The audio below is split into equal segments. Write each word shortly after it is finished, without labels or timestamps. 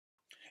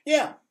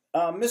Yeah,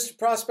 Mr.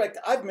 Prospect,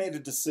 I've made a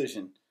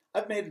decision.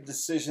 I've made a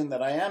decision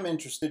that I am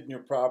interested in your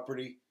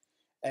property,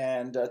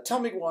 and tell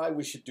me why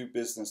we should do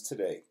business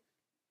today.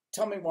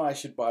 Tell me why I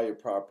should buy your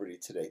property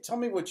today. Tell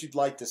me what you'd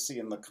like to see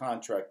in the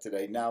contract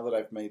today now that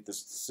I've made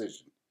this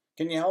decision.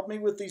 Can you help me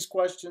with these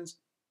questions?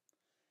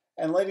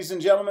 And ladies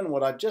and gentlemen,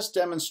 what I've just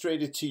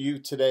demonstrated to you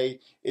today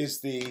is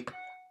the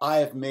I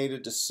have made a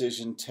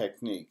decision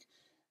technique.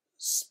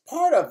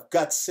 Part of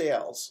gut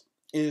sales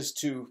is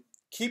to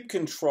keep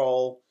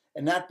control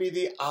and not be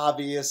the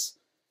obvious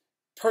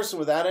person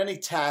without any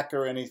tack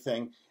or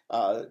anything,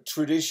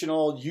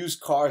 traditional used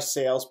car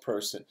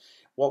salesperson.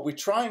 What we're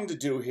trying to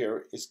do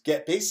here is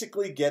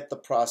basically get the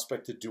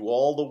prospect to do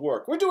all the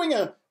work. We're doing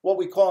what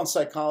we call in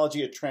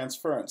psychology a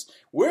transference.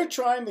 We're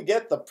trying to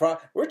get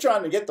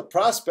the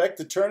prospect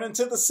to turn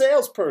into the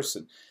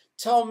salesperson.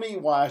 Tell me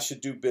why I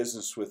should do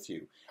business with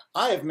you.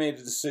 I have made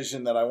a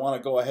decision that I want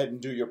to go ahead and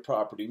do your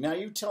property. Now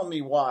you tell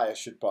me why I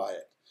should buy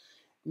it.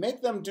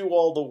 Make them do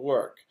all the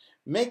work.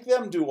 Make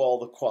them do all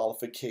the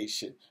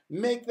qualification.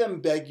 Make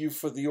them beg you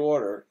for the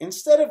order.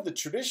 Instead of the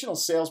traditional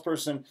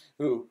salesperson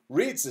who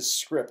reads the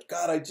script.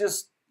 God,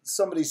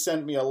 somebody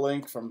sent me a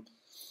link from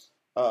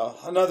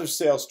another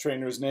sales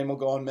trainer. His name will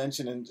go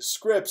unmentioned. And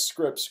scripts,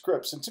 scripts,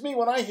 scripts. And to me,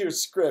 when I hear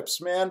scripts,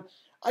 man,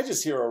 I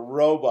just hear a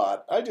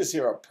robot. I just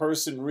hear a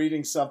person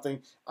reading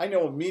something. I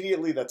know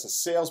immediately that's a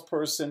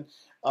salesperson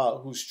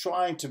who's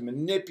trying to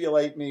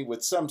manipulate me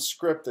with some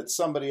script that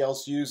somebody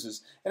else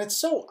uses. And it's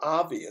so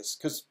obvious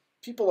because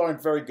people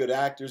aren't very good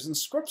actors and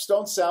scripts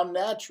don't sound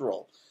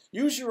natural.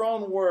 Use your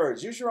own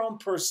words. Use your own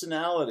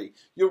personality.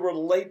 You'll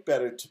relate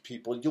better to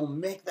people. You'll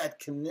make that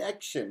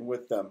connection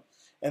with them.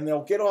 And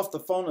they'll get off the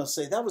phone and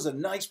say, that was a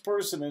nice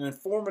person, an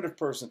informative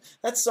person.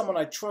 That's someone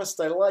I trust,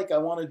 I like, I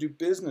want to do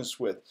business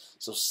with.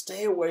 So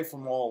stay away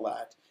from all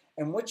that.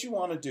 And what you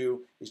want to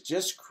do is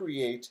just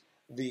create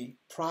the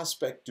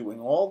prospect doing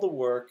all the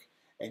work,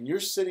 and you're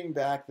sitting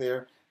back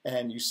there,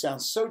 and you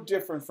sound so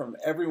different from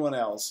everyone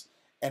else,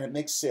 and it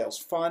makes sales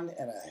fun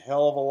and a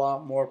hell of a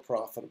lot more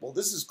profitable.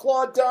 This is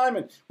Claude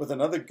Diamond with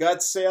another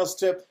gut sales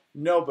tip.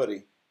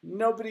 Nobody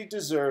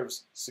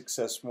deserves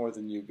success more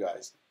than you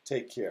guys.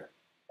 Take care.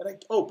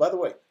 And oh, by the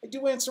way, I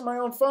do answer my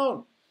own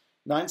phone.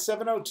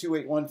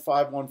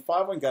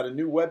 970-281-5151. Got a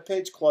new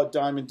webpage,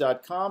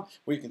 claudediamond.com,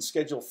 where you can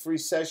schedule free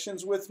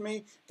sessions with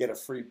me, get a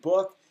free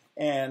book,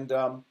 and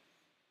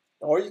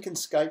or you can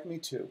Skype me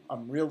too.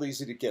 I'm real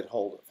easy to get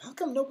hold of. How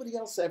come nobody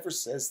else ever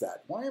says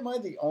that? Why am I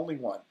the only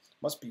one?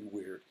 Must be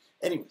weird.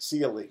 Anyway, see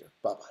you later.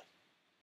 Bye-bye.